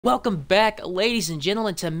Welcome back, ladies and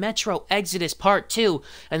gentlemen, to Metro Exodus Part 2.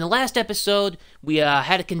 In the last episode, we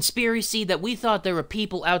had a conspiracy that we thought there were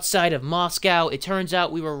people outside of Moscow. It turns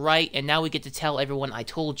out we were right, and now we get to tell everyone I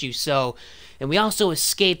told you so. And we also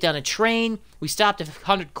escaped on a train. We stopped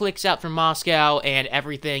 100 clicks out from Moscow, and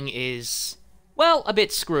everything is, well, a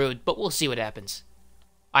bit screwed, but we'll see what happens.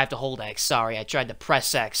 I have to hold X. Sorry, I tried to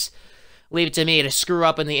press X. Leave it to me to screw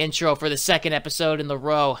up in the intro for the second episode in the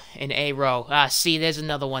row, in A row. See, there's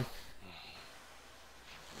another one.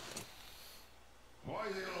 Why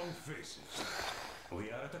the long faces?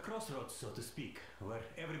 We are at a crossroads, so to speak, where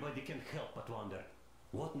everybody can help but wonder.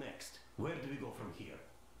 What next? Where do we go from here?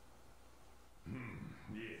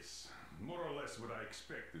 Yes, more or less what I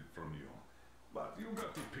expected from you. But you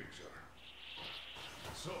got the picture.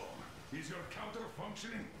 So, is your counter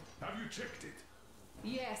functioning? Have you checked it?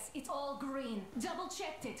 Yes, it's all green. Double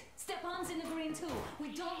checked it. Stepan's in the green too.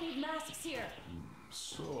 We don't need masks here.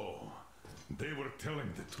 So, they were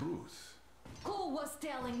telling the truth. Who was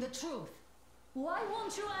telling the truth? Why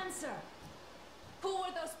won't you answer? Who were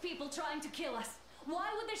those people trying to kill us? Why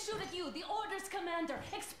would they shoot at you, the Order's commander?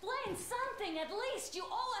 Explain something at least. You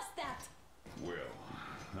owe us that.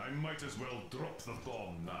 Well, I might as well drop the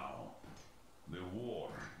bomb now. The war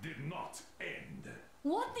did not end.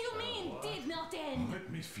 What do you mean, did not end?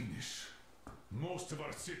 Let me finish. Most of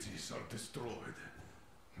our cities are destroyed.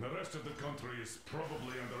 The rest of the country is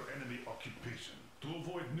probably under enemy occupation. To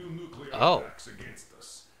avoid new nuclear attacks against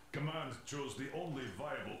us, Command chose the only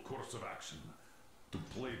viable course of action: to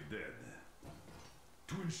play dead.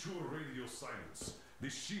 To ensure radio silence, the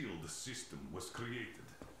SHIELD system was created.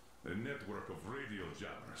 A network of radio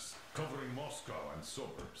jammers covering Moscow and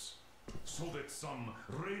suburbs. So that some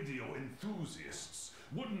radio enthusiasts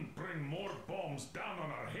wouldn't bring more bombs down on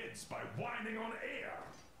our heads by whining on air.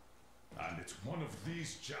 And it's one of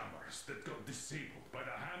these jammers that got disabled by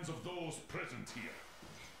the hands of those present here.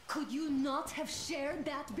 Could you not have shared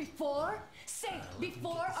that before? Say,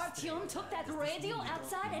 before Artyom took that radio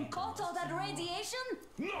outside and caught all that radiation?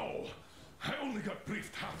 No! I only got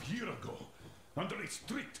briefed half year ago. Under a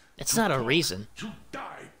strict It's not a reason. to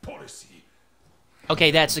die policy.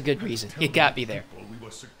 Okay, that's a good reason. You got me there. We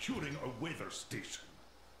were securing a weather station.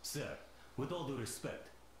 Sir, with all due respect,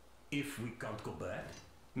 if we can't go back,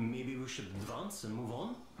 maybe we should advance and move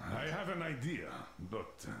on? I have an idea,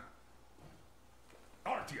 but...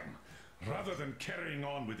 Artyom, rather than carrying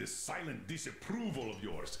on with this silent disapproval of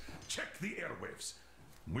yours, check the airwaves.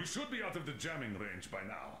 We should be out of the jamming range by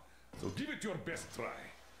now, so give it your best try.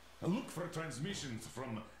 Look for transmissions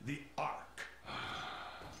from the Ark.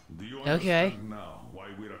 Do you understand now why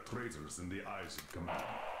we are traitors in the eyes of Command?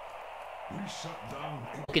 We shut down...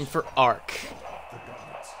 Looking for Ark. the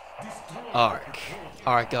guards, destroyed Ark.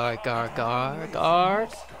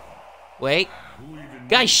 Ark. Wait. who even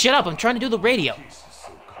Guys, shut up. I'm trying to do the radio. case is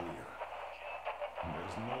so clear.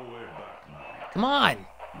 There's no way back now. Come on.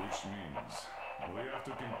 Which means we have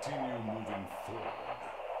to continue moving forward.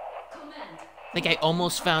 Command. I think I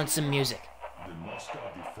almost found some music. The Moscow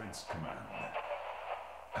Defense Command.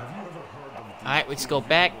 Have you ever heard of the... Alright, let's go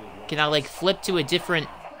back. Can I, like, flip to a different...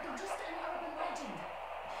 But they're just an urban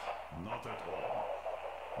legend. Not at all.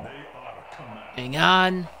 They are command. Hang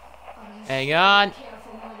on. Hang on.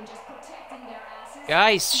 Careful more than just protecting their asses.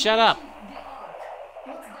 Guys, shut up. The Ark.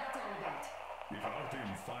 What's that all about? If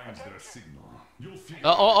Artyom finds their signal, you'll figure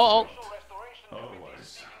Oh.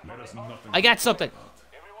 Otherwise, there is nothing... I got something.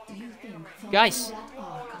 Do you think Guys. that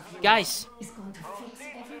Ark of yours Guys. is going to fix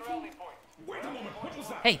everything? Wait a moment, what was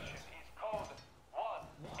that? Hey.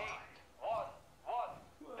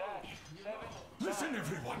 Listen,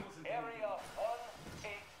 everyone! Area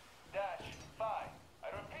 18-5. I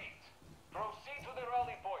repeat, proceed to the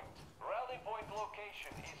rally point. Rally point location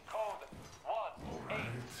is code Where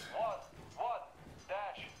is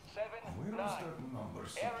 1811-79. that number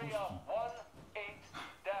supposed Area to...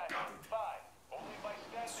 18-5. Only by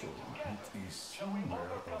So standing together it is shall we somewhere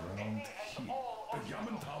overcome around any here. and all The obstacles.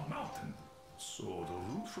 Yamantau Mountain. So the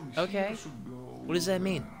route from Okay. here should go... What does that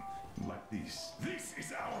mean? Like this. This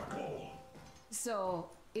is our goal! So,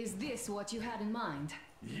 is this what you had in mind?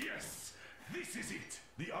 Yes! This is it!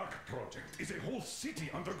 The Ark Project is a whole city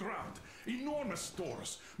underground. Enormous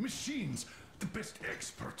stores, machines, the best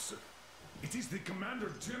experts. It is the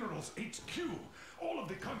Commander General's HQ. All of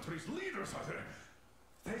the country's leaders are there.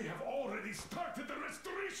 They have already started the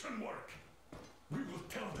restoration work. We will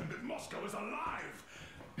tell them that Moscow is alive.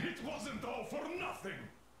 It wasn't all for nothing.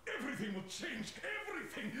 Everything will change.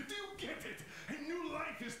 Everything. Do you get it? A new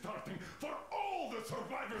life is starting for all the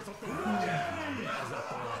survivors of the war.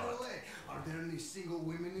 By the way, are there any single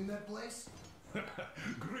women in that place?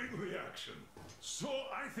 Great reaction. So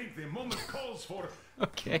I think the moment calls for...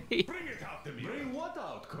 Okay. Bring it out, Demir. Bring what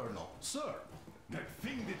out, Colonel? Sir. That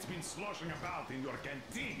thing that's been sloshing about in your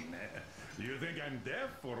canteen. You think I'm deaf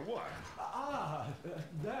or what?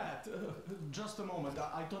 That. Just a moment.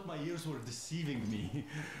 I thought my ears were deceiving me.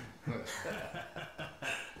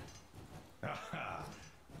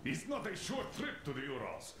 It's not a short trip to the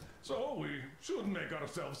Urals, so we should make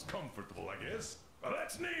ourselves comfortable, I guess.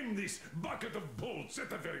 Let's name this bucket of bolts at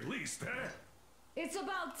the very least, eh? It's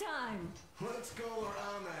about time. Let's go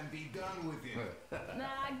around and be done with it.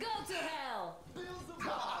 Nah, go to hell.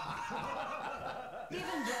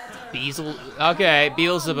 Even better. Beelzebub. Okay,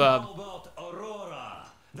 Beelzebub. How about Aurora,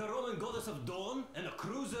 the Roman goddess of dawn and a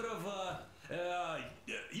cruiser of,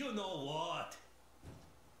 you know what?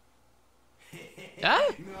 Ah,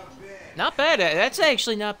 Not bad. not bad. That's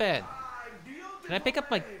actually not bad. Beautiful Can I pick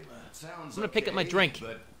up my... Sounds I'm gonna pick up my drink.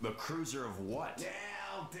 But the cruiser of what? Yeah,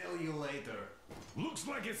 I'll tell you later. Looks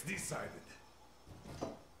like it's decided.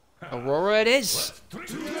 Aurora it is. Drink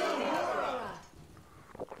to Aurora!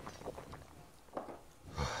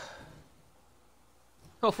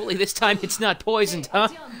 Hopefully this time it's not poisoned, huh?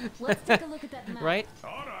 John, let's take a look at that map. Right?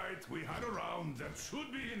 All right, we had a round. That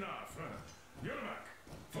should be enough. Yermak,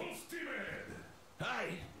 full steam ahead. Hi.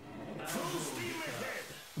 Full steam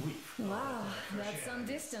ahead. Wow, that's some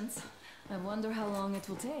distance. I wonder how long it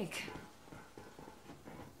will take.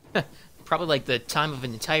 Probably like the time of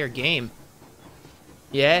an entire game.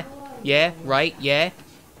 Yeah? Yeah? Right? Yeah?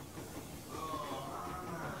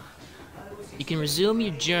 You can resume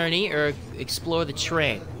your journey or explore the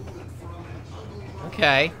train.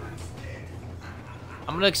 Okay.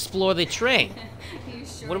 I'm gonna explore the train. You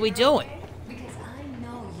sure What are we you're doing? okay? Because I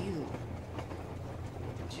know you.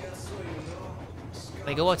 Just so you know, Can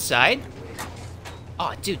I go outside?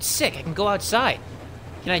 Oh, dude, sick. I can go outside.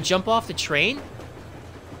 Can I jump off the train?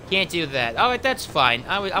 Can't do that. Alright, that's fine.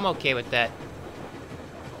 I'm okay with that.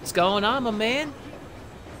 What's going on, my man?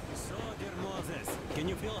 So, dear Moses, can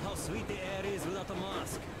you feel how sweet the air is without a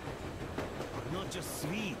mask? Not just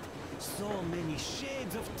sweet, so many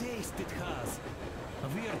shades of taste it has. A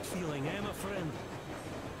weird feeling, eh, my friend?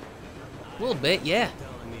 A little bit, yeah.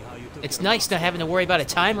 Telling me how you took It's your nice not having to worry about a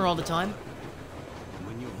timer all the time.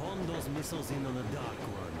 When you honed those missiles in on the Dark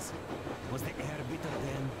Ones, was the air bitter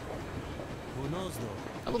then? Who knows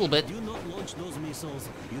though? A little bit. If you not launch those missiles,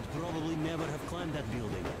 you'd probably never have climbed that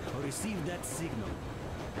building or received that signal.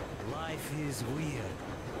 Life is weird,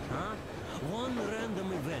 huh? One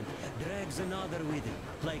random event drags another with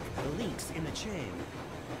it, like links in a chain.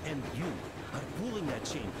 And you are pulling that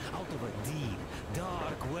chain out of a deep,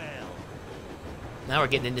 dark well. Now we're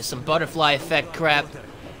getting into some butterfly effect crap.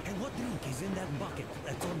 And what drink is in that bucket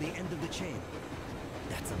that's on the end of the chain?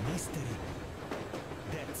 That's a mystery.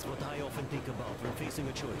 That's what I often think about when facing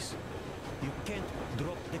a choice. You can't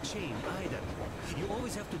drop the chain either. You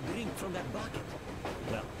always have to drink from that bucket.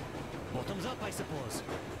 Well, bottoms up, I suppose.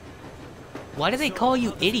 Why do they So call you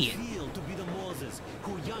how does it idiot? feel to be the Moses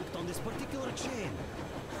who yanked on this particular chain?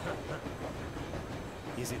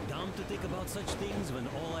 Is it dumb to think about such things when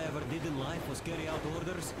all I ever did in life was carry out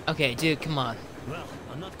orders? Okay, dude, come on. Well,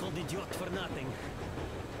 I'm not called idiot for nothing.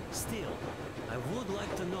 Still, I would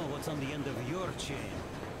like to know what's on the end of your chain.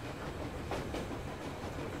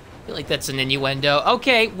 I feel like that's an innuendo.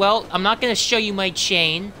 Okay, well, I'm not gonna show you my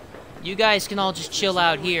chain. You guys can all just chill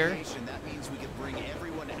out here. That means we could bring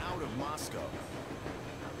everyone out of Moscow.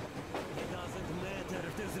 It doesn't matter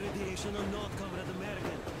if there's radiation or not, Comrade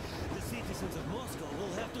American. The citizens of Moscow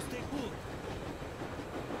will have to stay put.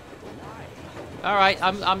 Why? All right,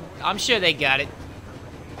 I'm sure they got it.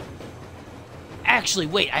 Actually,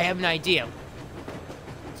 wait, I have an idea.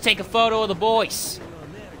 Let's take a photo of the boys.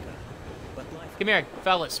 America. But life Come here,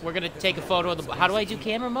 fellas. We're gonna take a photo of the. How do I do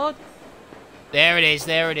camera mode? There it is.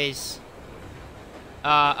 There it is.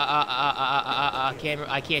 Camera.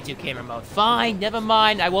 I can't do camera mode. Fine, never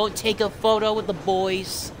mind. I won't take a photo with the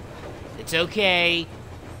boys. It's okay.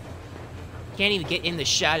 Can't even get in the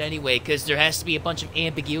shot anyway, because there has to be a bunch of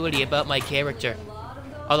ambiguity about my character.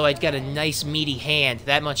 Although I've got a nice meaty hand.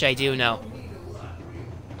 That much I do know.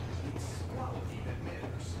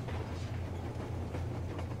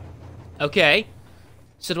 Okay.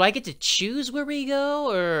 So do I get to choose where we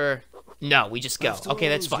go, or... No, we just go. After Okay,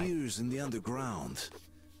 all that's those fine. years in the underground,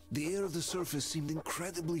 the air of the surface seemed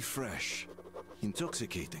incredibly fresh,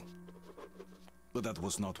 intoxicating. But that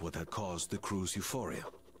was not what had caused the crew's euphoria.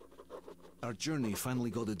 Our journey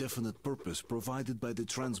finally got a definite purpose provided by the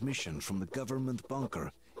transmission from the government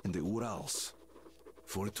bunker in the Urals.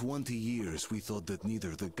 For 20 years, we thought that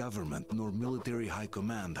neither the government nor military high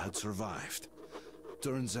command had survived.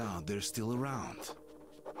 Turns out they're still around.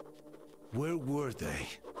 Where were they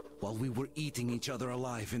while we were eating each other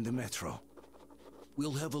alive in the metro?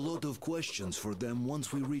 We'll have a lot of questions for them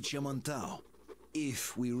once we reach Yamantau.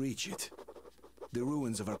 If we reach it. The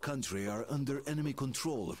ruins of our country are under enemy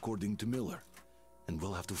control, according to Miller. And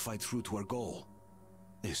we'll have to fight through to our goal.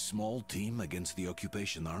 A small team against the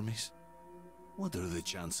occupation armies? What are the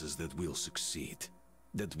chances that we'll succeed?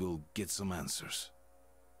 That we'll get some answers?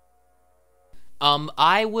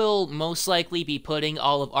 I will most likely be putting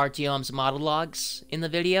all of Artyom's monologues in the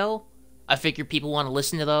video. I figure people want to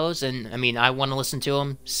listen to those, and, I mean, I want to listen to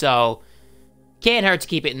them, so... Can't hurt to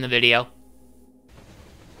keep it in the video.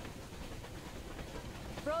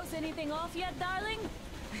 Froze anything off yet, darling?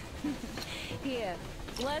 Here,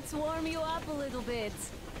 let's warm you up a little bit.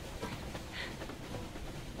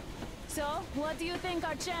 So, what do you think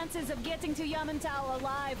our chances of getting to Yamantau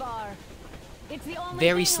alive are? It's the only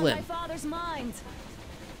Very thing slim. on my father's mind.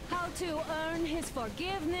 How to earn his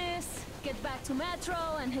forgiveness, get back to Metro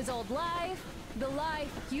and his old life. The life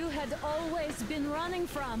you had always been running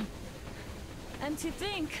from. And to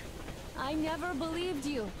think, I never believed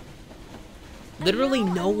you. Literally And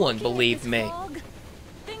now no I'm one looking at believed this me. fog,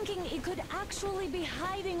 thinking it could actually be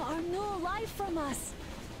hiding our new life from us.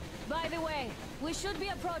 By the way, we should be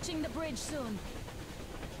approaching the bridge soon.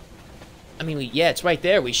 I mean, yeah, it's right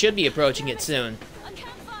there. We should be approaching it soon. A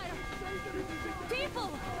campfire! People!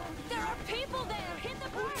 There are people there! Hit the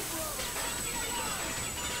bridge!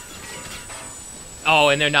 Oh,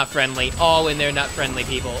 and they're not friendly. Oh, and they're not friendly,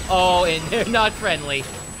 people. Oh, and they're not friendly.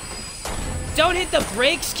 Don't hit the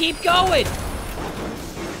brakes! Keep going!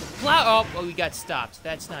 Oh, we got stopped.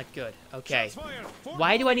 That's not good. Okay.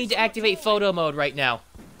 Why do I need to activate photo mode right now?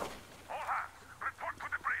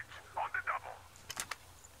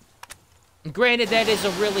 Granted, that is a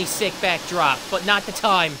really sick backdrop, but not the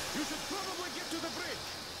time.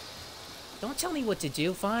 Don't tell me what to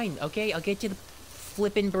do. Fine, okay, I'll get to the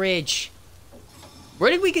flippin' bridge. Where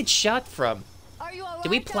did we get shot from? Are you alright, Did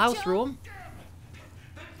we plow Katya? through them?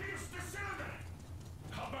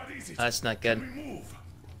 That's not good.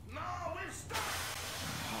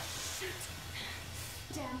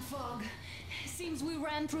 Damn fog. Seems we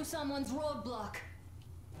ran through someone's roadblock.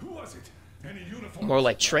 Who was it? Any uniform? More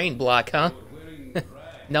like train block, huh?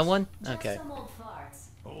 No one? Okay. Just some old farts.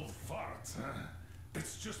 Old farts, huh?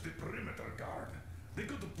 It's just the perimeter guard. They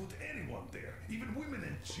could have put anyone there, even women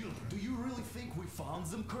and children. Do you really think we found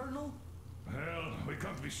them, Colonel? Well, we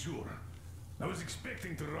can't be sure. I was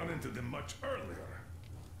expecting to run into them much earlier.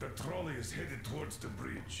 The trolley is headed towards the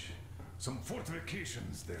bridge. Some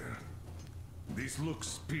fortifications there. This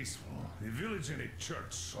looks peaceful. A village and a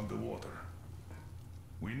church on the water.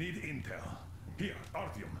 We need intel. Here,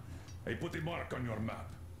 Artyom. I put a mark on your map.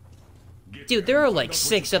 Get Dude, there there are and like find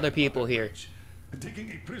out what 6 you other can people about the here. bridge.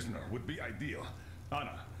 Taking a prisoner would be ideal.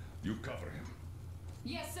 Anna, you cover him.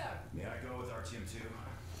 Yes, sir. May I go with Artyom too?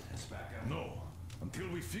 Let's back up. No. Until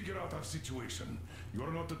we figure out our situation, you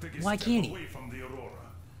are not to take a Why step can't he? away from the Aurora.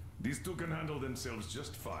 These two can handle themselves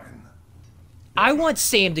just fine. I want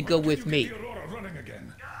Sam to go Can with you me. get the Aurora running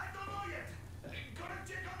again? I don't know yet. Gonna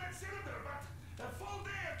check on that cylinder, but a full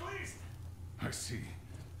day at least. I see.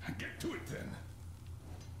 Get to it then.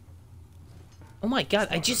 Oh my god,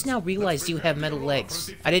 I just now realized you have metal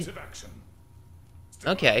legs. I didn't...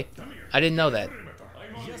 Okay. I didn't know that.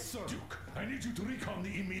 Yes, sir. Duke, I need you to recon the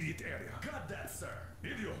immediate area. Got that, sir.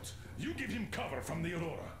 Idiot, you give him cover from the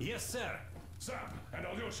Aurora. Yes, sir. Sam and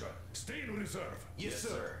Alyosha, stay in reserve. Yes,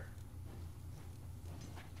 sir.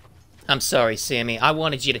 I'm sorry, Sammy. I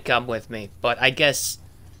wanted you to come with me, but I guess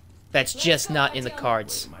that's just not in the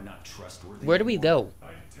cards. Am I not trustworthy? Where do we go? I'd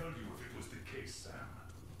tell you if it was the case, Sam.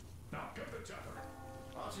 Now, cut the chatter.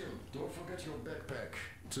 Artyom, don't forget your backpack.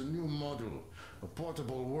 It's a new model, a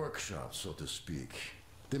portable workshop, so to speak.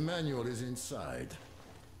 The manual is inside.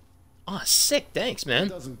 Oh, sick. Thanks, It man.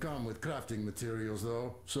 doesn't come with crafting materials,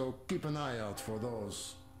 though, so keep an eye out for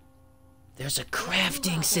those. There's a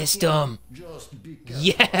crafting system. Just be careful.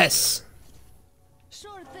 Yes!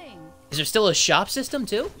 Sure thing. Is there still a shop system,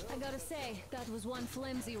 too? I gotta say, that was one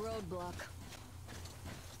flimsy roadblock.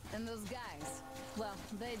 And those guys, well,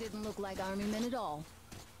 they didn't look like army men at all.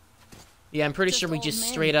 Yeah, I'm pretty Just sure we old just men.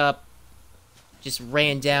 straight up just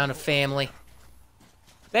ran down a family.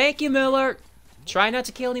 Thank you, Miller. Try not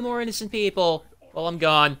to kill any more innocent people while I'm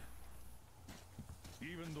gone.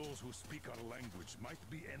 Even those who speak our language might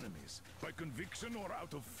be enemies, by conviction or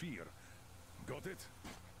out of fear. Got it?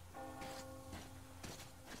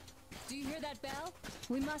 Do you hear that bell?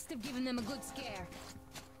 We must have given them a good scare.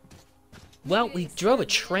 Well, Maybe we they drove a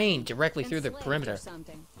scared away train directly and through the slaved or perimeter.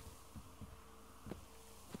 something.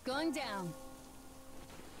 Going down.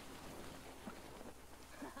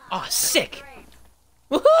 Oh, sick!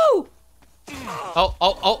 Woohoo!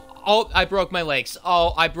 Oh, I broke my legs.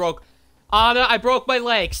 Oh, Anna, I broke my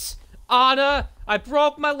legs. Anna, I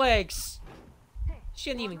broke my legs. She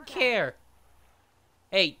didn't even care.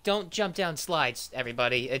 Hey, don't jump down slides,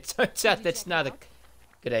 everybody. It turns out that's not a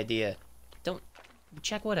good idea. Don't...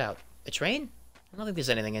 Check what out? A train? I don't think there's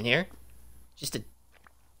anything in here. Just a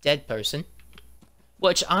dead person.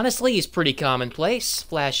 Which, honestly, is pretty commonplace.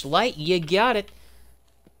 Flashlight, you got it.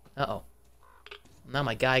 Uh-oh. Now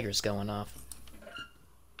my Geiger's going off.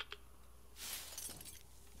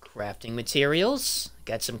 Crafting materials.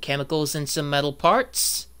 Got some chemicals and some metal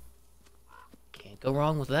parts. Can't go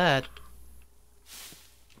wrong with that.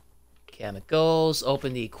 Chemicals.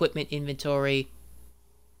 Open the equipment inventory.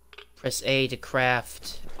 Press A to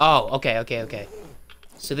craft. Oh, okay.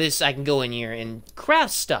 So this, I can go in here and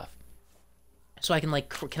craft stuff. So I can, like,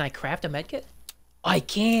 can I craft a medkit? I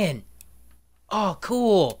can! Oh,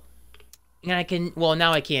 cool! And I can, well,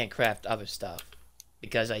 now I can't craft other stuff.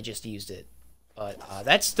 Because I just used it. But,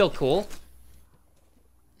 that's still cool.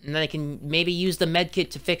 And then I can maybe use the medkit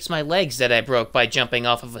to fix my legs that I broke by jumping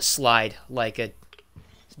off of a slide. Like a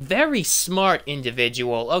very smart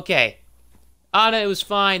individual. Okay. Anna, it was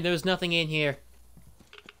fine. There was nothing in here.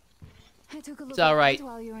 I took a look It's alright.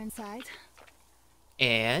 while you're inside.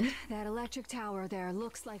 And? That electric tower there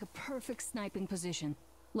looks like a perfect sniping position.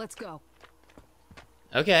 Let's go.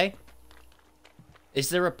 Okay. Is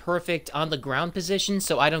there a perfect on-the-ground position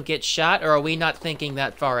so I don't get shot, or are we not thinking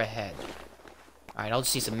that far ahead? Alright, I'll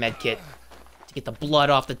just use a medkit to get the blood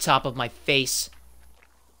off the top of my face.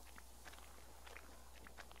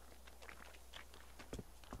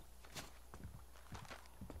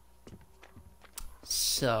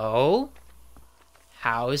 So,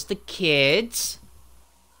 how's the kids?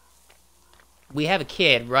 We have a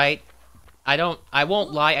kid, right? I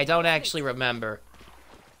won't lie, I don't actually remember.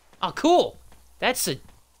 Oh, cool! That's a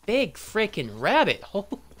big frickin' rabbit. Oh,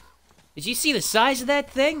 did you see the size of that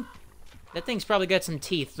thing? That thing's probably got some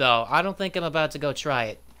teeth, though. I don't think I'm about to go try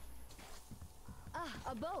it. Ah,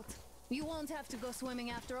 a boat. You won't have to go swimming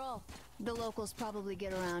after all. The locals probably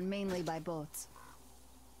get around mainly by boats.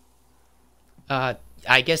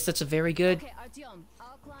 I guess that's a very good Okay, Artyom,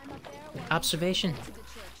 I'll climb up there while you observation. get to the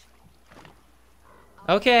church.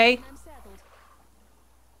 I'll Okay. when I'm settled.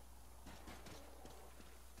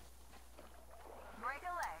 Break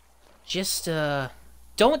a leg. Just,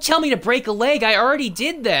 don't tell me to break a leg. I already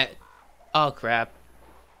did that. Oh, crap.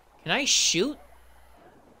 Can I shoot?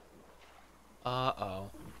 Uh-oh.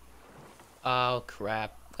 Oh,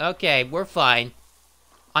 crap. Okay, we're fine.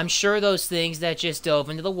 I'm sure those things that just dove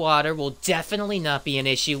into the water will definitely not be an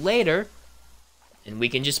issue later. And we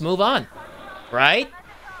can just move on. Right?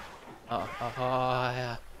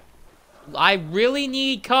 I really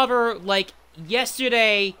need cover, like,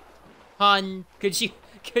 yesterday, hun. Could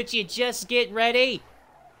you just get ready?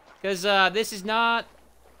 Because, this is not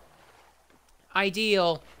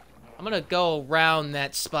ideal. I'm gonna go around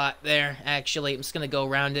that spot there, actually. I'm just gonna go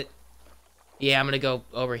around it. Yeah, I'm gonna go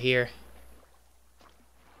over here.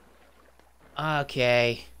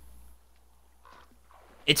 Okay.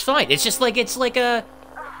 It's fine. It's just like, it's like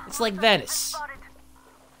Venice. Spotted.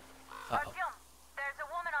 Uh-oh. Artyom, there's a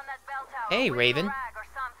woman on that bell tower. Hey, with a Raven. rag or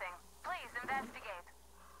something. Please investigate.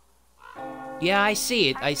 Yeah, I see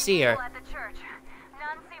it. I see her. People at the church.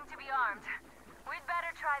 None seem to be armed. We'd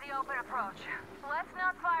better try the open approach. Let's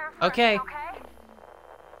not fire first, Okay. okay?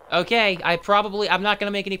 Okay, I'm not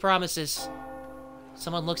gonna make any promises.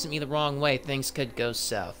 Someone looks at me the wrong way, things could go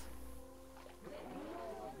south.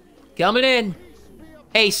 Coming in!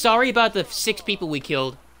 Hey, sorry about the 6 people we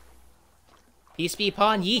killed. Peace be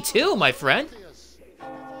upon ye too, my friend.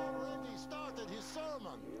 Already started his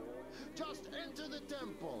sermon. Just enter the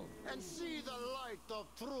temple and see the light of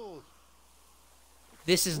truth.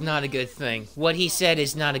 This is not a good thing. What he said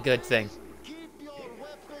is not a good thing. Keep your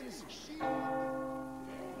weapons shielded.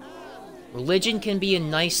 Religion can be a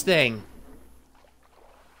nice thing,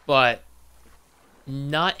 but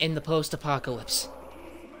not in the post-apocalypse.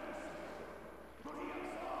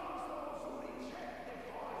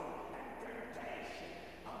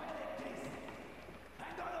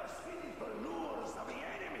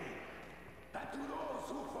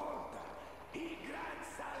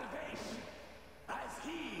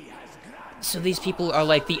 So these people are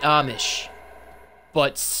like the Amish,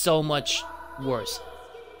 but so much worse.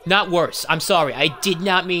 Not worse. I'm sorry. I did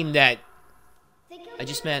not mean that. I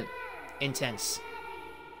just meant intense.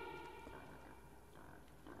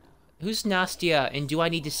 Who's Nastya, and do I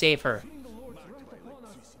need to save her?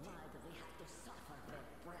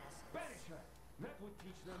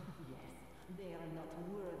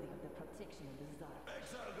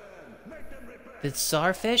 The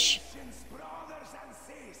Czarfish? Brothers and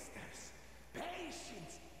sisters,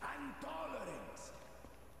 patience and tolerance.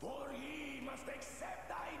 For ye must accept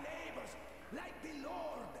thy neighbors like the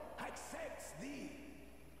Lord accepts thee.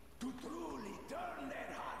 To truly turn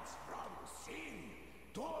their hearts from sin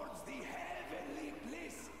towards the heavenly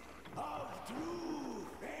bliss of true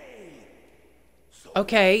faith.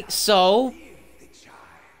 Okay, so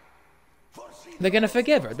they're gonna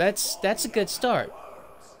forgive her. That's a good start.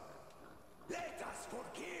 Let us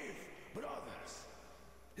forgive, brothers.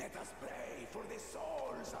 Let us pray for the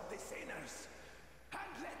souls of the sinners. And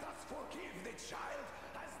let us forgive the child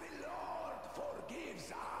as the Lord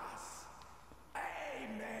forgives us.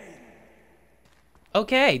 Amen.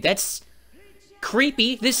 Okay, that's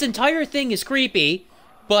creepy. This entire thing is creepy,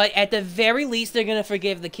 but at the very least, they're gonna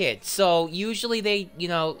forgive the kid. So usually they, you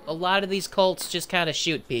know, a lot of these cults just kind of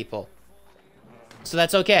shoot people. So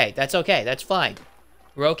that's okay. That's okay. That's fine.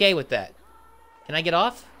 We're okay with that. Can I get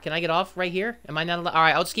off? Can I get off right here? Am I not allowed?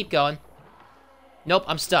 Alright, I'll just keep going. Nope,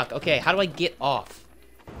 I'm stuck. Okay, how do I get off?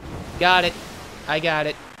 Got it. I got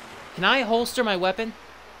it. Can I holster my weapon?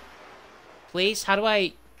 Please? How do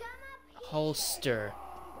I holster?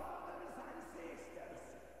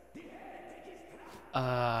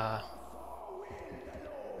 I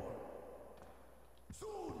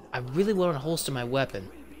really want to holster my weapon.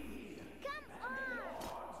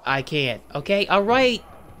 I can't. Okay, alright.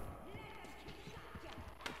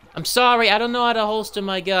 I'm sorry, I don't know how to holster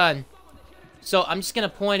my gun. So I'm just gonna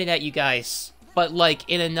point it at you guys. But, like,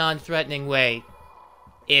 in a non-threatening way.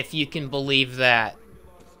 If you can believe that.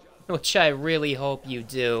 Which I really hope you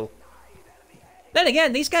do. Then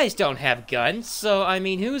again, these guys don't have guns. So, I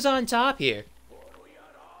mean, who's on top here?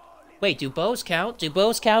 Wait, do bows count? Do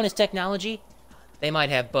bows count as technology? They might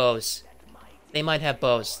have bows. They might have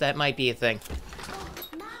bows. That might be a thing.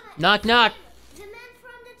 Knock, knock. The man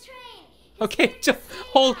from the train. Okay,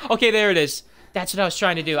 hold. Okay, there it is. That's what I was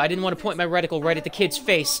trying to do. I didn't want to point my reticle right at the kid's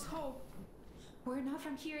face. We're not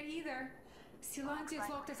from here either. Silantius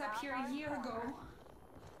locked us up here a year ago.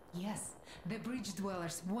 Yes, the bridge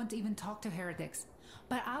dwellers won't even talk to heretics.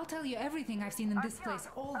 But I'll tell you everything I've seen in this place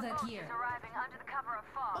all that year.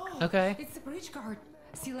 Oh, okay. It's the bridge guard.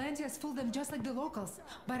 Silantius fooled them just like the locals.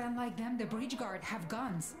 But unlike them, the bridge guard have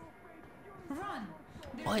guns. Run!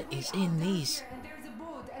 What is in these? And there's a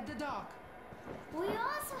boat at the dock. We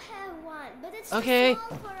also have one, but it's okay. too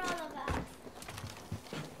small for all of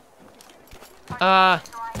us.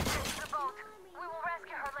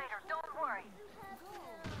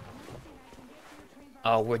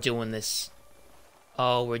 Oh, we're doing this.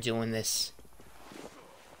 Oh, we're doing this.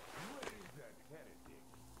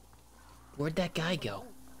 Where'd that guy go?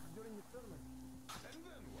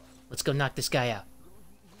 Let's go knock this guy out.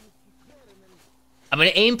 I'm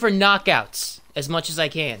gonna aim for knockouts as much as I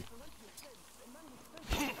can.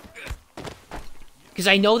 Because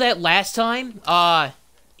I know that last time,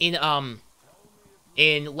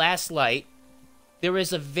 in Last Light, there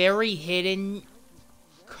is a very hidden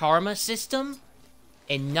karma system,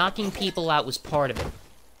 and knocking people out was part of it.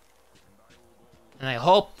 And I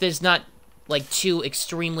hope there's not, like, two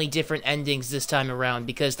extremely different endings this time around,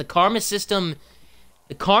 because the karma system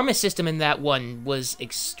in that one was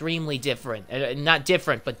extremely different. Not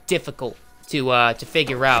different, but difficult to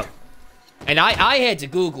figure out. And I had to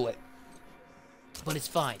Google it. But it's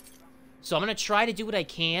fine. So I'm gonna try to do what I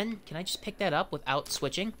can. Can I just pick that up without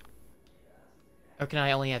switching? Or can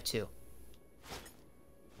I only have two?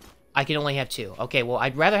 I can only have two. Okay, well,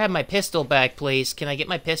 I'd rather have my pistol back, please. Can I get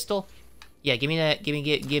my pistol? Yeah, give me that. Give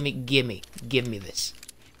me this.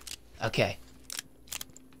 Okay.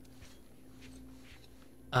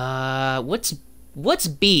 What's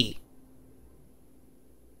B?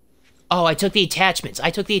 Oh, I took the attachments.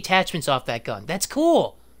 I took the attachments off that gun. That's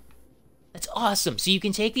cool. That's awesome. So you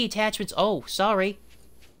can take the attachments. Oh, sorry.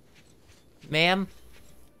 Ma'am.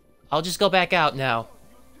 I'll just go back out now.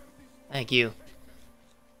 Thank you.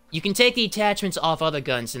 You can take the attachments off other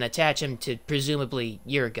guns and attach them to, presumably,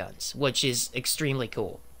 your guns, which is extremely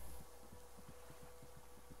cool.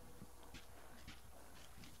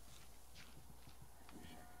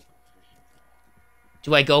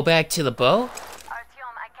 Do I go back to the bow?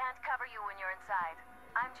 Artyom, I can't cover you when you're inside.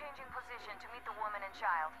 I'm changing position to meet the woman and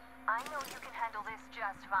child. I know you can handle this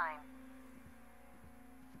just fine.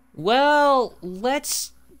 Well,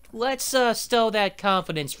 let's stow that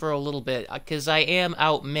confidence for a little bit, because I am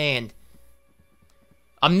outmanned.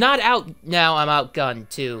 I'm not out now, I'm outgunned,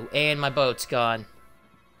 too, and my boat's gone.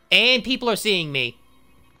 And people are seeing me.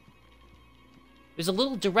 There's a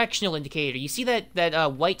little directional indicator. You see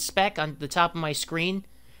that white speck on the top of my screen?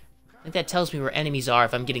 I think that tells me where enemies are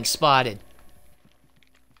if I'm getting spotted.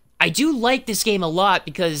 I do like this game a lot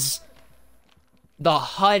because the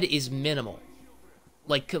HUD is minimal.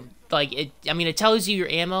 Like it, I mean, it tells you your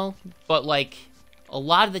ammo, but like a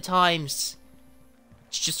lot of the times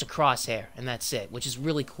it's just a crosshair and that's it, which is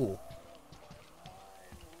really cool.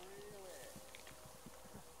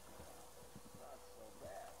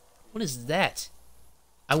 What is that?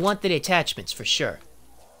 I want the attachments for sure.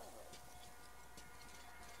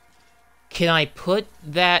 Can I put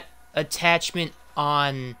that attachment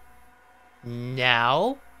on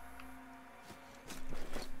now?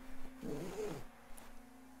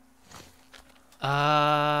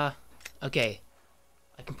 Okay.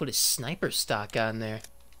 I can put a sniper stock on there.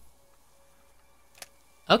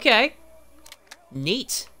 Okay.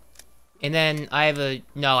 Neat. And then I have a...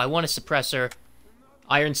 No, I want a suppressor.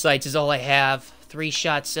 Iron sights is all I have.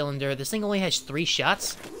 3-shot cylinder. This thing only has 3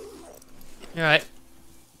 shots? Alright.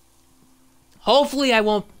 Hopefully I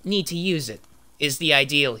won't need to use it, is the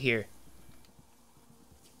ideal here.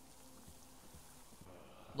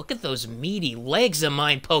 Look at those meaty legs of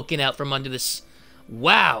mine poking out from under this.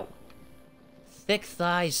 Wow. Thick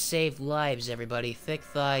thighs save lives, everybody. Thick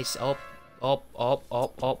thighs. Oh.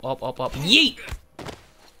 Yeet!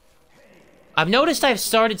 I've noticed I've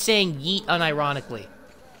started saying yeet unironically.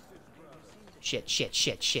 Shit.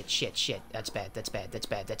 That's bad. This is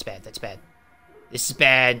bad. This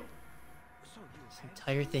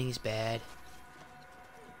entire thing is bad.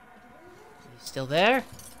 He's still there?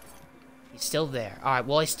 He's still there. Alright,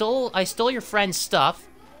 well, I stole your friend's stuff.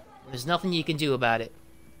 There's nothing you can do about it.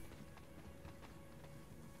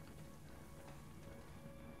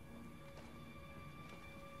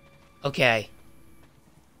 Okay.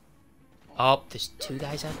 Oh, there's 2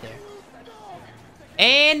 guys out there.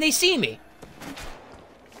 And they see me.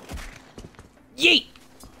 Yeet!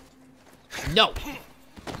 No.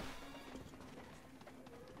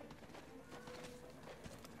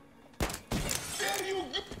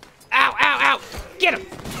 Ow! Get him!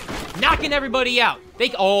 Knocking everybody out. They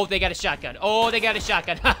got a shotgun. Oh, they got a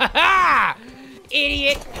shotgun. Ha ha ha!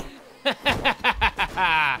 Idiot!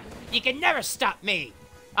 You can never stop me.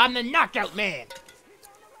 I'm the knockout man.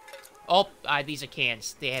 Oh, these are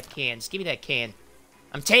cans. They have cans. Give me that can.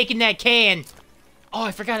 I'm taking that can. Oh,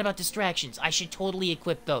 I forgot about distractions. I should totally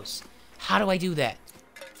equip those. How do I do that?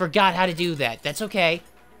 Forgot how to do that. That's okay.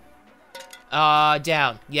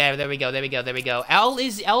 Down. Yeah, there we go.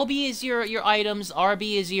 LB is your items.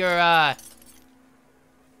 RB is your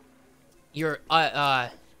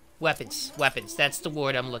weapons. Weapons. That's the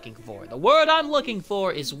word I'm looking for. The word I'm looking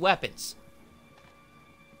for is weapons.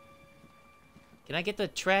 Can I get the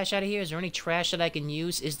trash out of here? Is there any trash that I can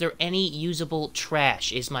use? Is there any usable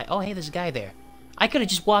trash? Oh, hey, there's a guy there. I could have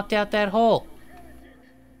just walked out that hole.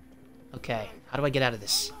 Okay, how do I get out of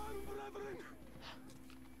this?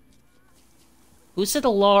 Who said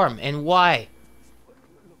alarm and why?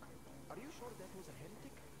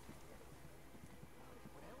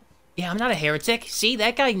 Yeah, I'm not a heretic. See,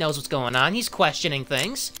 that guy knows what's going on. He's questioning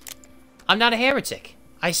things. I'm not a heretic.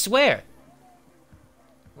 I swear.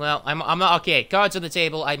 Well, I'm not, okay, cards on the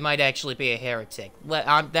table, I might actually be a heretic.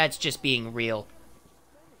 That's just being real.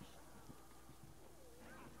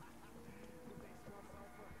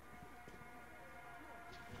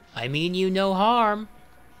 I mean you no harm.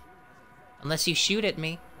 Unless you shoot at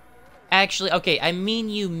me. Actually, okay, I mean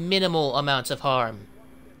you minimal amounts of harm.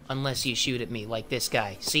 Unless you shoot at me, like this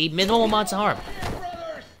guy. See? Minimal amounts of harm.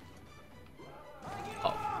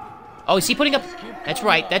 Oh, is he putting up... That's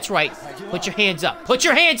right. Put your hands up. Put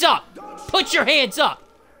your hands up! Put your hands up!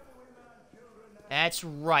 That's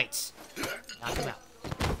right. Knock him out.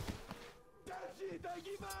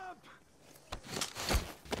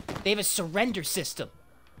 They have a surrender system.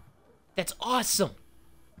 That's awesome.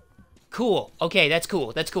 Cool. Okay, that's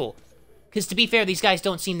cool. Because to be fair, these guys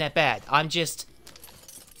don't seem that bad. I'm just...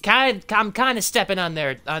 I'm kind of stepping on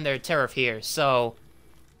their turf here, so...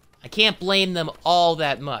 I can't blame them all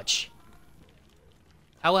that much.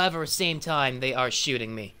 However, at the same time, they are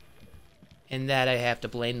shooting me. And that I have to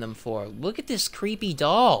blame them for. Look at this creepy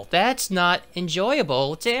doll. That's not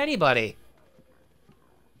enjoyable to anybody.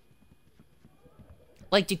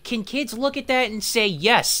 Like, can kids look at that and say,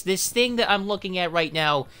 yes, this thing that I'm looking at right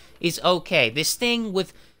now is okay. This thing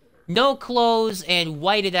with no clothes and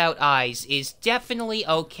whited out eyes is definitely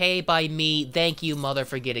okay by me. Thank you, mother,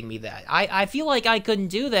 for getting me that. I feel like I couldn't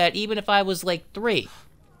do that even if I was, like, 3.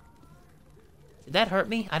 Did that hurt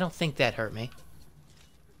me? I don't think that hurt me.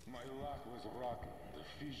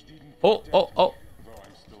 Oh.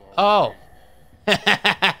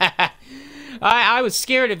 I was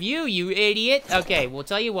scared of you, you idiot. Okay, well,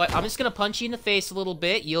 tell you what. I'm just gonna punch you in the face a little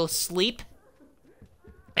bit. You'll sleep.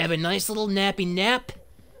 Have a nice little nappy nap.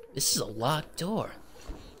 This is a locked door.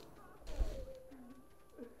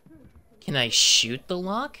 Can I shoot the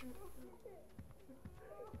lock?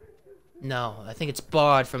 No, I think it's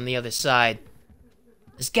barred from the other side.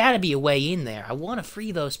 There's gotta be a way in there. I want to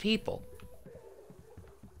free those people.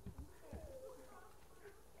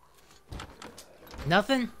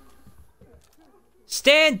 Nothing?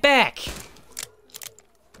 Stand back!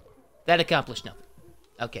 That accomplished nothing.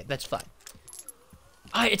 Okay, that's fine.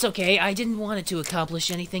 It's okay. I didn't want it to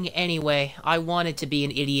accomplish anything anyway. I wanted to be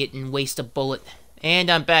an idiot and waste a bullet.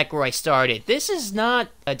 And I'm back where I started. This is not...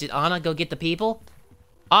 did Anna go get the people?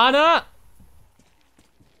 Anna!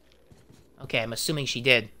 Okay, I'm assuming she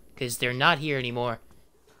did, because they're not here anymore.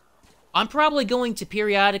 I'm probably going to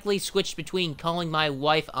periodically switch between calling my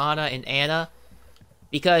wife Anna and Anna,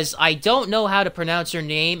 because I don't know how to pronounce her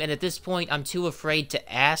name, and at this point, I'm too afraid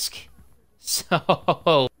to ask.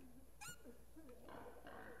 So...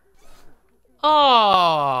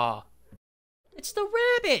 Oh, it's the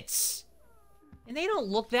rabbits! And they don't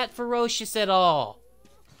look that ferocious at all.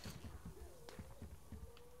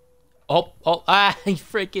 You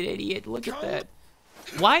freaking idiot. Look at that.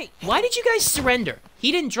 Why did you guys surrender?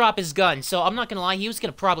 He didn't drop his gun, so I'm not gonna lie, he was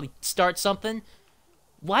gonna probably start something.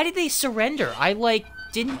 Why did they surrender? I,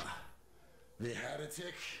 didn't... The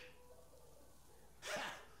heretic?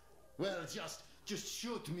 Well, just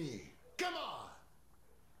shoot me. Come on!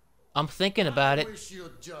 I'm thinking about it. I wish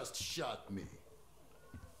you'd just shot me.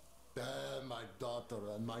 My daughter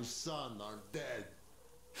and my son are dead.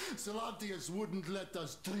 Celantius wouldn't let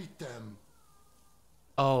us treat them.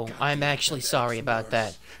 Oh, I'm actually sorry about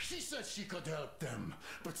that. She said she could help them,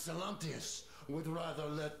 but Celantius would rather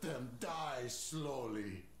let them die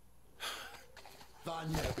slowly.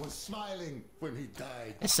 Vanya was smiling when he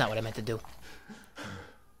died. That's not what I meant to do.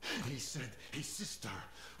 He said his sister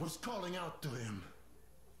was calling out to him.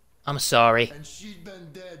 I'm sorry. And she'd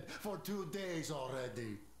been dead for 2 days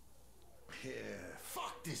already. Here,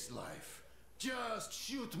 fuck this life. Just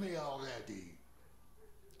shoot me already.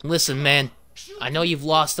 Listen, man. I know you've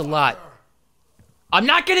lost a lot. I'm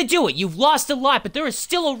not gonna do it! You've lost a lot, but there is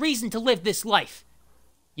still a reason to live this life.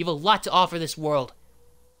 You have a lot to offer this world.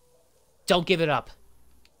 Don't give it up.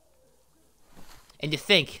 And to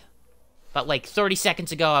think, about 30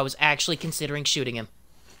 seconds ago, I was actually considering shooting him.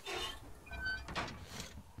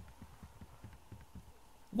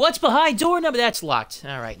 What's behind door number? That's locked.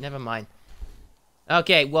 Alright, never mind.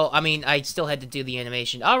 Okay, well, I mean, I still had to do the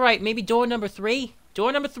animation. Alright, maybe door number 3?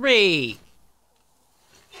 Door number 3!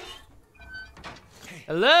 Hey,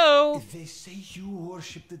 hello? They say you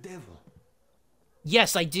worship the devil.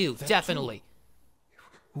 Yes, I do, That's definitely.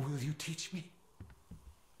 True. Will you teach me?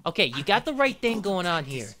 Okay, you got the right thing going on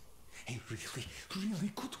here. A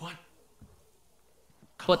really good one.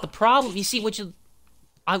 But the problem, you see, which is...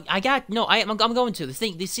 I'm going to.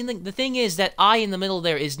 The thing is that eye in the middle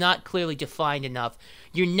there is not clearly defined enough.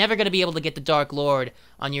 You're never going to be able to get the Dark Lord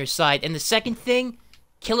on your side. And the second thing,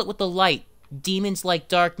 kill it with the light. Demons like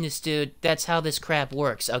darkness, dude. That's how this crap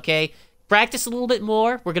works, okay? Practice a little bit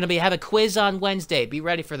more. We're going to have a quiz on Wednesday. Be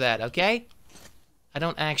ready for that, okay? I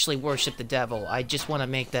don't actually worship the devil. I just want to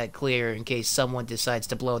make that clear in case someone decides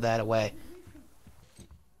to blow that away.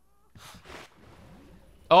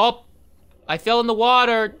 Oh! I fell in the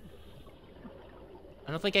water.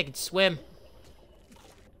 I don't think I can swim.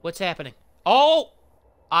 What's happening? Oh!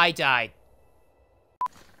 I died.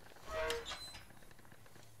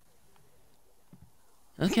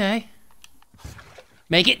 Okay.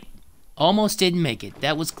 Make it. Almost didn't make it.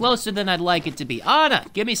 That was closer than I'd like it to be. Anna,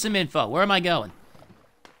 give me some info. Where am I going?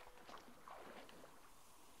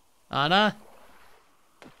 Anna?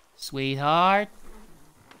 Sweetheart?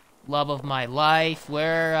 Love of my life.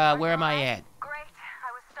 Where am I at? Great.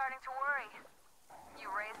 I was starting to worry. You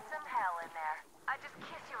raised some hell in there. I just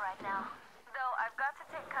kiss you right now. Though I've got to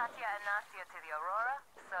take Katya and Nastya to the Aurora,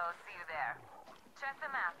 so see you there. Check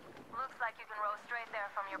the map. Looks like you can row straight there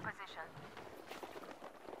from your position.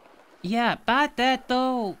 Yeah, about that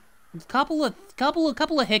though, couple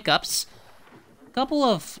of hiccups. Couple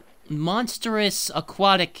of monstrous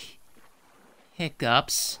aquatic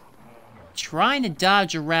hiccups. Trying to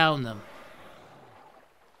dodge around them.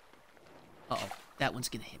 Uh-oh. That one's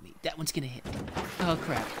gonna hit me. That one's gonna hit me. Oh,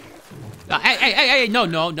 crap. Hey, no,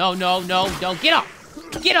 get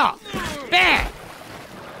off! Get off! Bad!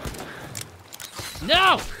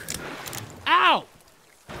 No! Ow!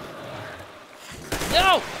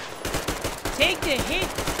 No! Take the hit,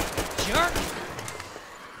 jerk!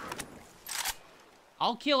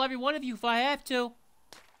 I'll kill every one of you if I have to.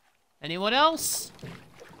 Anyone else?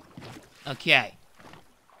 Okay.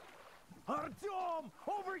 Artyom,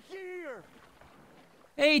 over here!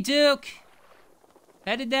 Hey, Duke.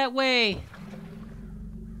 Headed that way.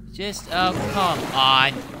 Just, oh, come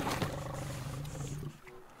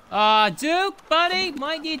on. Duke, buddy,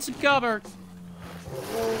 might need some cover.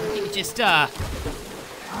 Just,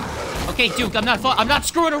 okay, Duke, I'm not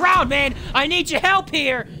screwing around, man. I need your help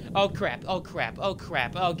here. Oh, crap, oh, crap, oh,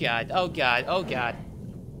 crap. Oh, God, oh, God, oh, God.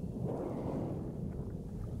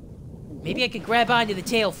 Maybe I could grab onto the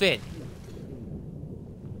tail fin.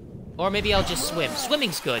 Or maybe I'll just swim.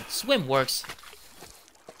 Swimming's good. Swim works.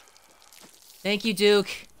 Thank you, Duke.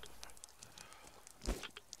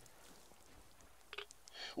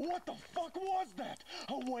 What the fuck was that?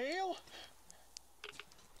 A whale?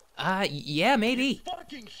 Yeah, maybe. It's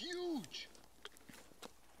fucking huge.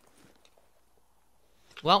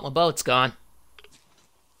 Well, my boat's gone.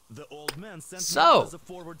 The old man sent me as a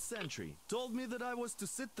forward sentry. Told me that I was to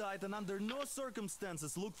sit tight and under no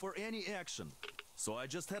circumstances look for any action. So I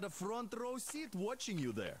just had a front row seat watching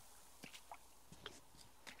you there.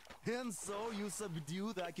 And so you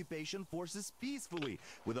subdue the occupation forces peacefully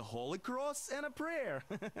with a holy cross and a prayer.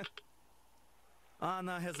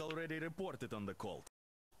 Anna has already reported on the cult.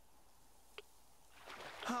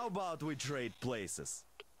 How about we trade places?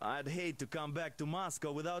 I'd hate to come back to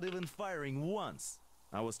Moscow without even firing once.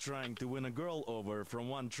 I was trying to win a girl over from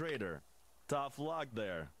one trader. Tough luck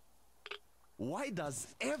there. Why does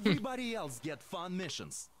everybody else get fun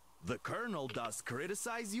missions? The Colonel does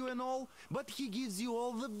criticize you and all, but he gives you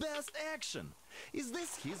all the best action. Is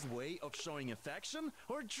this his way of showing affection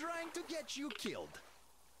or trying to get you killed?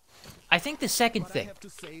 I think the second thing.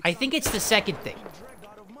 I think it's the second thing.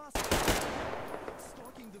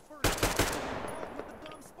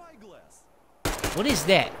 What is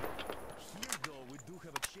that?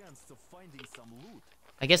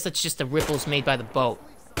 I guess that's just the ripples made by the boat.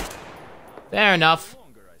 Fair enough.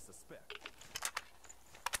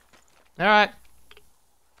 Alright.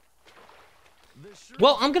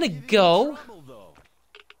 Well, I'm gonna go.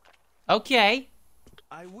 Okay.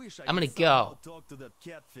 I'm gonna go. Talk to that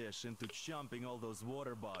catfish into chomping all those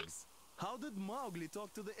water bugs. How did Mowgli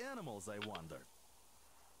talk to the animals, I wonder?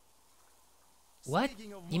 What?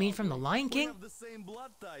 You mean from the Lion King? We have the same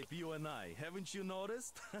blood type, you and I. Haven't you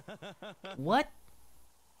noticed? What?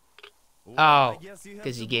 Well, oh,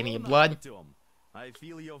 because you gave me your blood? I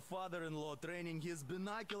feel your father-in-law training his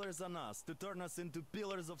binoculars on us to turn us into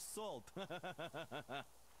pillars of salt.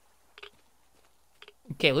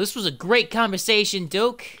 Okay, well, this was a great conversation,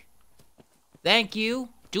 Duke. Thank you.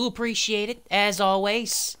 Do appreciate it, as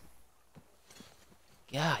always.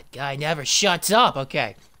 God, guy never shuts up.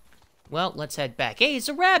 Okay. Well, let's head back. Hey, it's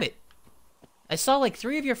a rabbit. I saw like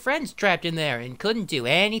 3 of your friends trapped in there and couldn't do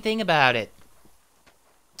anything about it.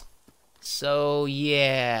 So,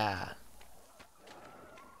 yeah.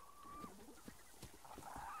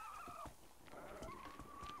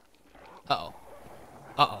 Uh-oh.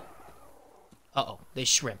 Uh-oh. Uh-oh. There's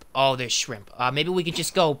shrimp. Oh, there's shrimp. Maybe we could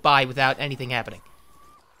just go by without anything happening.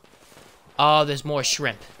 Oh, there's more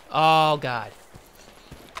shrimp. Oh, God.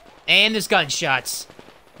 And there's gunshots.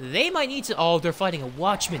 They might need to... Oh, they're fighting a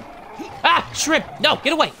watchman. Ah! Shrimp! No!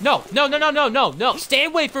 Get away! No! No, no, no, no, no, no! Stay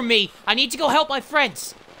away from me! I need to go help my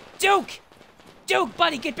friends! Duke! Duke,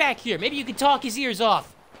 buddy, get back here! Maybe you can talk his ears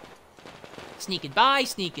off. Sneaking by,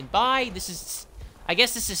 sneaking by. This is... I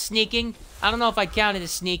guess this is sneaking. I don't know if I'd count it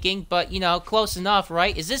as sneaking, but, you know, close enough,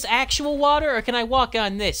 right? Is this actual water, or can I walk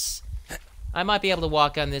on this? I might be able to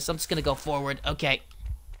walk on this. I'm just gonna go forward. Okay.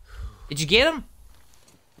 Did you get him?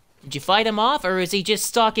 Did you fight him off, or is he just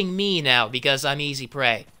stalking me now because I'm easy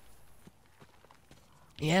prey?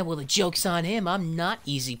 Yeah, well, the joke's on him. I'm not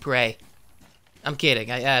easy prey. I'm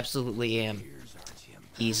kidding. I absolutely am.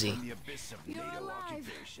 Easy. You're alive.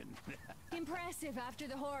 Impressive after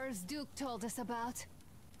the horrors Duke told us about.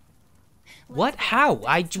 What? How?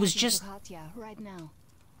 I was just... Katya right now.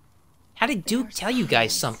 How did Duke tell you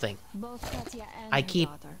guys something? Both Katya and I keep...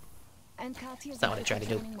 And Katya's That's not what I try to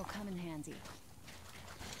do. will come in handy.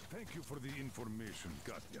 Thank you for the information,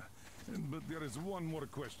 Katya. But there is one more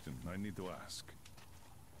question I need to ask.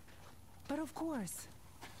 But of course.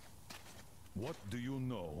 What do you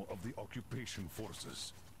know of the occupation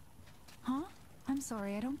forces? Huh? I'm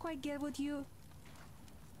sorry, I don't quite get what you...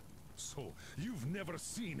 So, you've never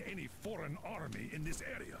seen any foreign army in this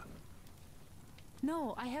area?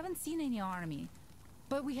 No, I haven't seen any army.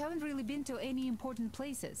 But we haven't really been to any important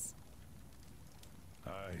places.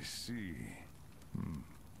 I see.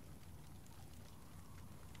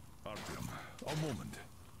 Artyom, a moment.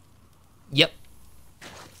 Yep.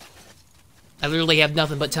 I literally have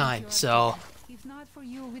nothing but time, so... If not for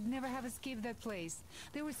you, we'd never have escaped that place.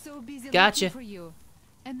 They were so busy Gotcha. looking for you.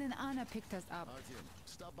 And then Anna picked us up. Artyom,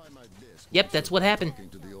 stop by my desk. Yep, that's what happened. Talking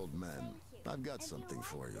to the old man. I've got something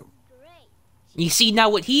for you. You see, now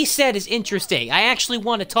what he said is interesting. I actually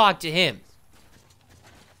want to talk to him.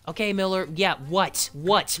 Okay, Miller. Yeah, what?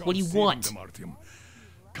 What? What do you want? Artyom.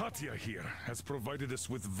 Katya here has provided us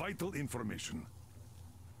with vital information.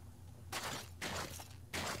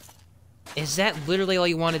 Is that literally all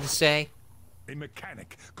you wanted to say? A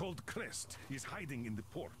mechanic called Crest is hiding in the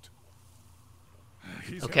port.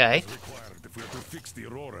 His Okay. help is required if we are to fix the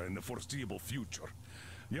Aurora in the foreseeable future.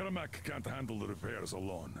 Yermak can't handle the repairs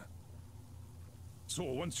alone. So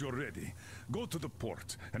once you're ready, go to the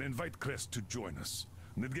port and invite Crest to join us.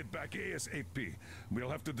 And then get back ASAP. We'll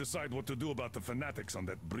have to decide what to do about the fanatics on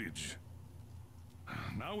that bridge.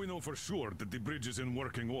 Now we know for sure that the bridge is in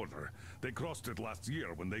working order. They crossed it last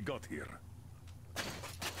year when they got here.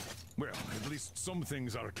 Well, at least some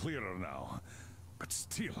things are clearer now. But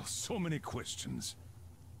still, so many questions.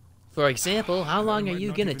 For example, how long are you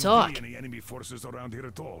Not gonna even talk? be any enemy forces around here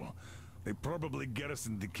at all. They probably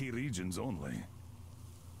garrison the key regions only.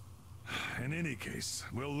 In any case,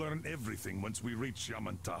 we'll learn everything once we reach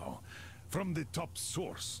Yamantau. From the top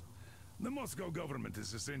source. The Moscow government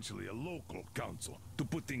is essentially a local council, to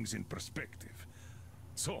put things in perspective.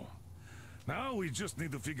 So, now we just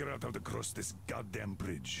need to figure out how to cross this goddamn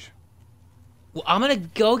bridge. Well, I'm gonna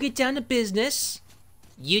go get down to business.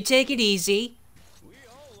 You take it easy.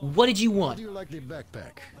 What did you How want? do you like the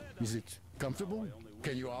backpack? Is it comfortable?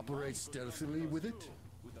 Can you operate stealthily with it?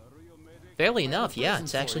 Fairly enough, yeah,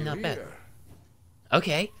 it's actually not bad.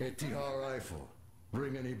 Okay. A TR rifle.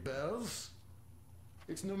 Ring any bells?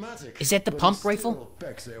 It's pneumatic. Is that the but pump it still rifle?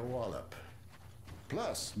 Packs a wallop.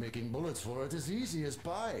 Plus, making bullets for it is easy as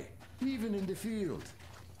pie, even in the field.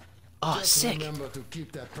 Oh, Just sick. remember to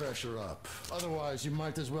keep that pressure up. Otherwise, you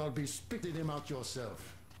might as well be spitting him out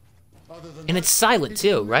yourself. Other than And that, it's silent it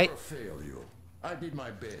too, will right? never fail you. I did my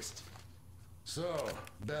best. So,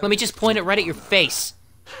 Let me just point it right at your face.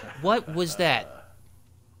 What was that?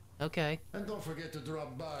 Okay. And don't forget to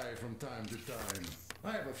drop by from time to time.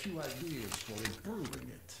 I have a few ideas for improving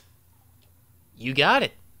it. You got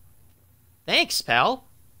it. Thanks, pal.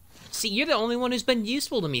 See, you're the only one who's been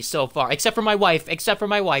useful to me so far, except for my wife.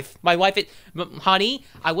 My wife, honey,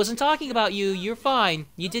 I wasn't talking about you. You're fine.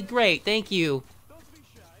 You did great. Thank you.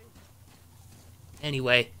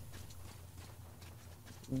 Anyway.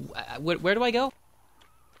 Where do I go?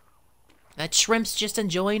 That shrimp's just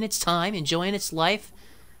enjoying its time, enjoying its life.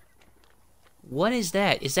 What is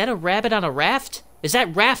that? Is that a rabbit on a raft? Is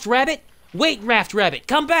that Raft Rabbit? Wait, Raft Rabbit,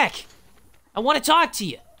 come back! I want to talk to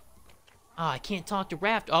you. Oh, I can't talk to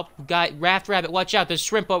Raft. Oh, Raft Rabbit, watch out. There's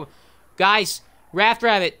shrimp over. Guys, Raft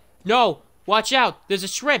Rabbit, no, watch out. There's a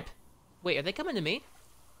shrimp. Wait, are they coming to me?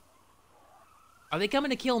 Are they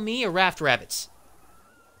coming to kill me or Raft Rabbits?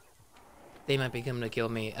 They might be coming to kill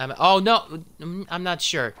me. Oh, no, I'm not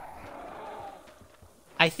sure.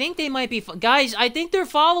 I think they might be... Guys, I think they're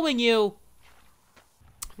following you.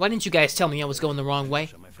 Why didn't you guys tell me I was going the wrong way?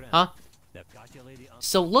 Huh?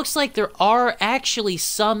 So, looks like there are actually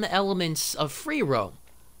some elements of free roam.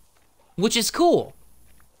 Which is cool.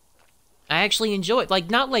 I actually enjoy it. Like,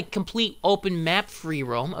 not like complete open map free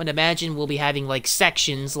roam. I'd imagine we'll be having, like,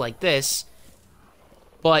 sections like this.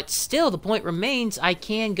 But still, the point remains, I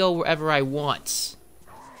can go wherever I want.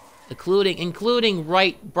 Including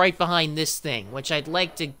right behind this thing, which I'd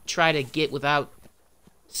like to try to get without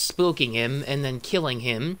spooking him and then killing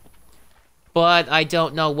him. But I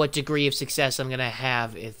don't know what degree of success I'm gonna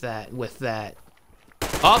have with that.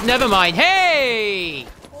 Oh, never mind. Hey!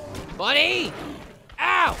 Buddy!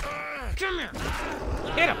 Ow! Come here!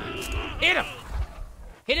 Hit him! Hit him!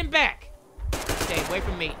 Hit him back! Stay away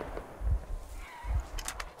from me.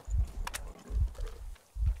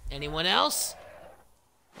 Anyone else?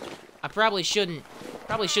 I probably shouldn't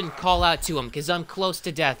call out to him, because I'm close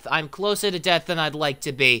to death. I'm closer to death than I'd like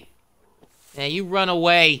to be. Now, you run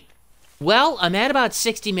away. Well, I'm at about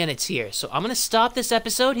 60 minutes here, so I'm going to stop this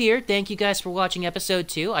episode here. Thank you guys for watching episode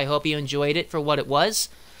 2. I hope you enjoyed it for what it was.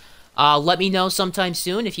 Let me know sometime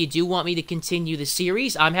soon if you do want me to continue the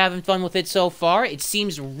series. I'm having fun with it so far. It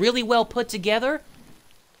seems really well put together.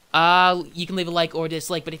 You can leave a like or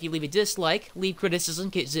dislike, but if you leave a dislike, leave criticism,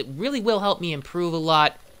 because it really will help me improve a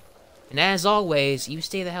lot. And as always, you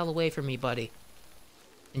stay the hell away from me, buddy.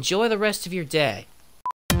 Enjoy the rest of your day.